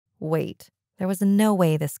Wait, there was no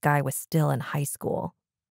way this guy was still in high school.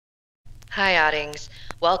 Hi, Oddings.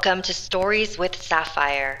 Welcome to Stories with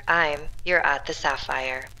Sapphire. I'm your the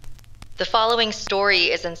Sapphire. The following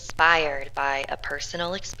story is inspired by a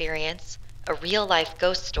personal experience, a real-life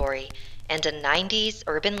ghost story, and a 90s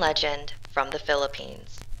urban legend from the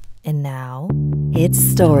Philippines. And now, it's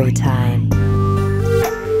story time.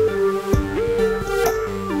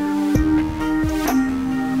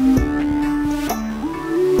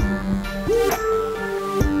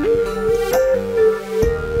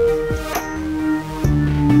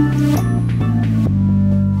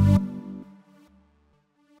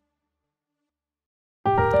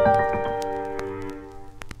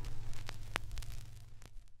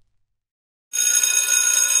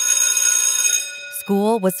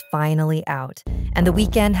 School was finally out, and the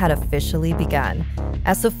weekend had officially begun.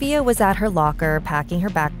 As Sophia was at her locker packing her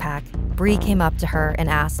backpack, Bree came up to her and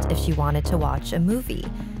asked if she wanted to watch a movie.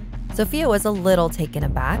 Sophia was a little taken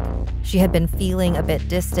aback. She had been feeling a bit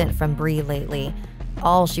distant from Bree lately.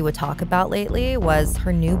 All she would talk about lately was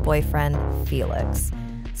her new boyfriend, Felix.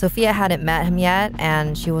 Sophia hadn't met him yet,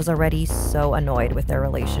 and she was already so annoyed with their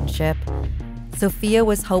relationship. Sophia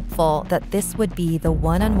was hopeful that this would be the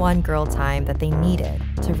one-on-one girl time that they needed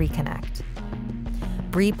to reconnect.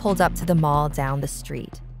 Bree pulled up to the mall down the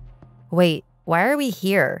street. Wait, why are we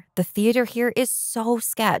here? The theater here is so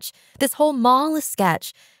sketch. This whole mall is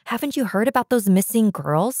sketch. Haven't you heard about those missing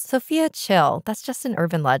girls? Sophia, chill. That's just an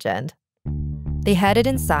urban legend. They headed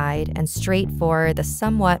inside and straight for the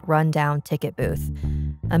somewhat run-down ticket booth.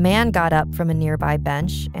 A man got up from a nearby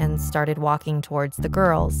bench and started walking towards the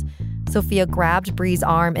girls. Sophia grabbed Bree's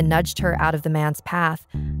arm and nudged her out of the man's path,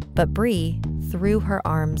 but Bree threw her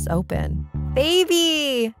arms open.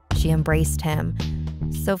 "Baby!" She embraced him.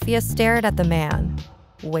 Sophia stared at the man.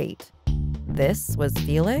 Wait, this was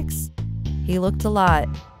Felix? He looked a lot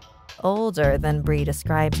older than Bree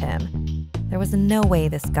described him. There was no way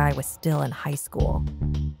this guy was still in high school.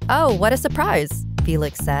 "Oh, what a surprise,"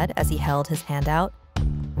 Felix said as he held his hand out.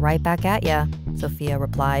 "Right back at ya," Sophia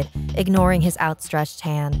replied, ignoring his outstretched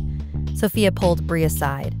hand. Sophia pulled Bree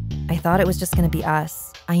aside. "I thought it was just gonna be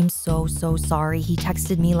us. I am so sorry. He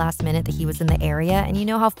texted me last minute that he was in the area, and you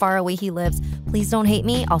know how far away he lives. Please don't hate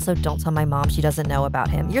me. Also, don't tell my mom. She doesn't know about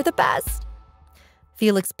him. You're the best."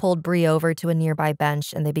 Felix pulled Bree over to a nearby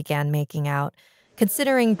bench, and they began making out.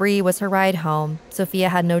 Considering Bree was her ride home, Sophia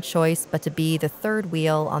had no choice but to be the third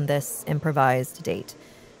wheel on this improvised date.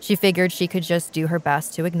 She figured she could just do her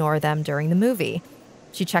best to ignore them during the movie.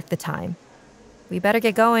 She checked the time. "We better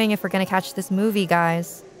get going if we're gonna catch this movie,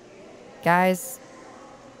 guys. Guys?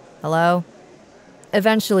 Hello?"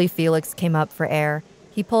 Eventually, Felix came up for air.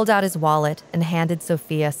 He pulled out his wallet and handed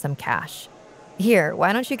Sophia some cash. "Here,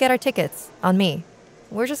 why don't you get our tickets? On me.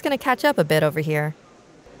 We're just gonna catch up a bit over here."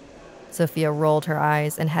 Sophia rolled her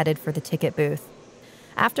eyes and headed for the ticket booth.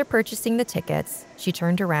 After purchasing the tickets, she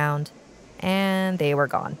turned around, and they were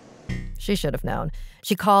gone. She should have known.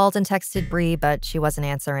 She called and texted Bree, but she wasn't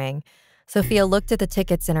answering. Sophia looked at the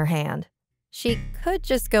tickets in her hand. She could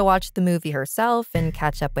just go watch the movie herself and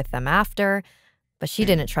catch up with them after, but she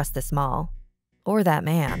didn't trust this mall. Or that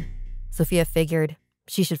man. Sophia figured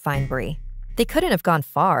she should find Bree. They couldn't have gone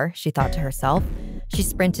far, she thought to herself. She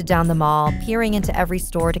sprinted down the mall, peering into every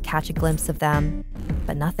store to catch a glimpse of them,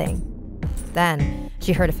 but nothing. Then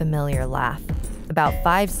she heard a familiar laugh. About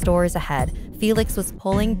 5 stores ahead, Felix was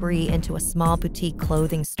pulling Bree into a small boutique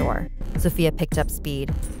clothing store. Sophia picked up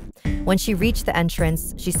speed. When she reached the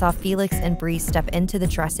entrance, she saw Felix and Bree step into the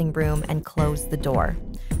dressing room and close the door.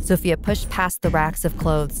 Sophia pushed past the racks of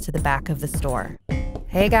clothes to the back of the store.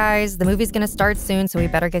 "Hey guys, the movie's gonna start soon, so we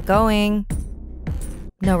better get going."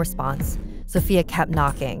 No response. Sophia kept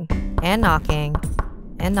knocking, and knocking,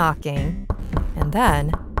 and knocking, and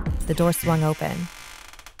then the door swung open.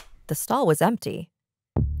 The stall was empty.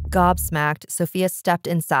 Gobsmacked, Sophia stepped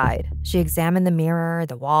inside. She examined the mirror,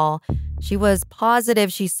 the wall. She was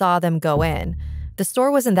positive she saw them go in. The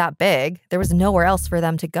store wasn't that big. There was nowhere else for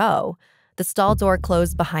them to go. The stall door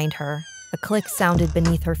closed behind her. A click sounded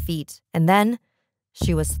beneath her feet, and then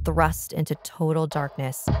she was thrust into total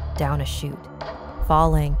darkness down a chute,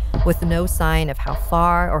 falling with no sign of how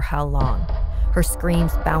far or how long. Her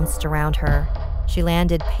screams bounced around her. She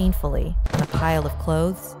landed painfully on a pile of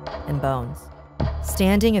clothes and bones.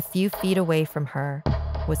 Standing a few feet away from her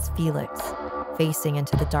was Felix, facing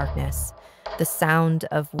into the darkness, the sound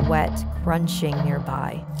of wet crunching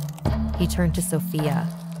nearby. He turned to Sophia.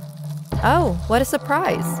 "Oh, what a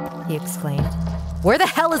surprise," he exclaimed. "Where the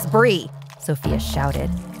hell is Bree?" Sophia shouted.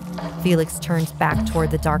 Felix turned back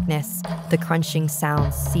toward the darkness. The crunching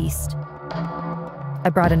sounds ceased. "I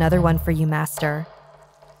brought another one for you, Master."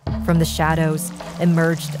 From the shadows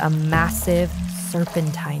emerged a massive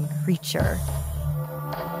serpentine creature.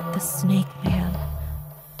 The Snake Man.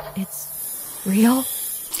 It's real?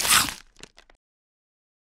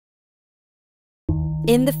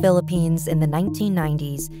 In the Philippines in the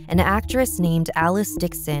 1990s, an actress named Alice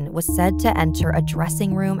Dixon was said to enter a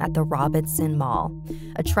dressing room at the Robinson Mall.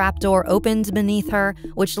 A trapdoor opened beneath her,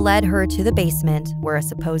 which led her to the basement where a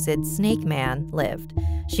supposed snake man lived.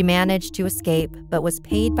 She managed to escape, but was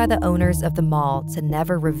paid by the owners of the mall to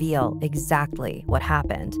never reveal exactly what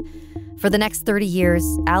happened. For the next 30 years,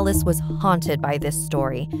 Alice was haunted by this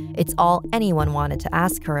story. It's all anyone wanted to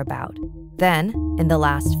ask her about. Then, in the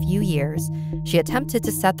last few years, she attempted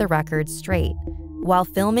to set the record straight. While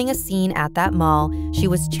filming a scene at that mall, she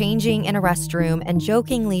was changing in a restroom and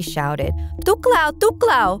jokingly shouted, "Tuklaw,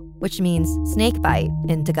 tuklaw," which means snake bite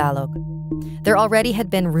in Tagalog. There already had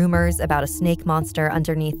been rumors about a snake monster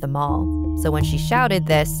underneath the mall, so when she shouted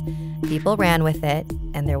this, people ran with it,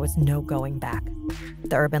 and there was no going back.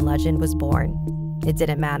 The urban legend was born. It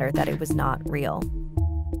didn't matter that it was not real.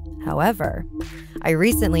 However, I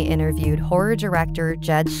recently interviewed horror director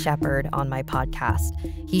Jed Shepard on my podcast.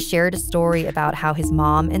 He shared a story about how his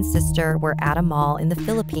mom and sister were at a mall in the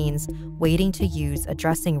Philippines waiting to use a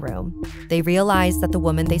dressing room. They realized that the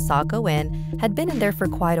woman they saw go in had been in there for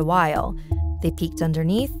quite a while. They peeked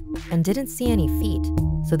underneath and didn't see any feet,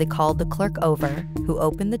 so they called the clerk over, who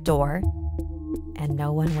opened the door, and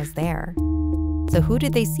no one was there. So who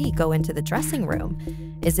did they see go into the dressing room?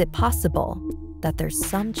 Is it possible that there's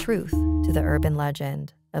some truth to the urban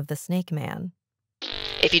legend of the Snake Man?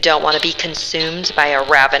 If you don't want to be consumed by a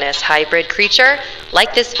ravenous hybrid creature,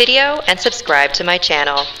 like this video and subscribe to my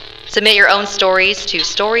channel. Submit your own stories to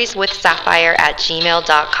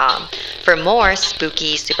storieswithsapphire@gmail.com. For more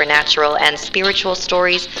spooky, supernatural, and spiritual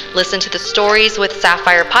stories, listen to the Stories with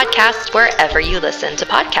Sapphire podcast wherever you listen to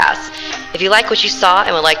podcasts. If you like what you saw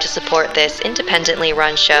and would like to support this independently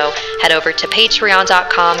run show, head over to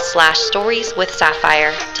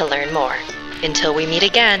patreon.com/storieswithsapphire to learn more. Until we meet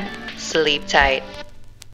again, sleep tight.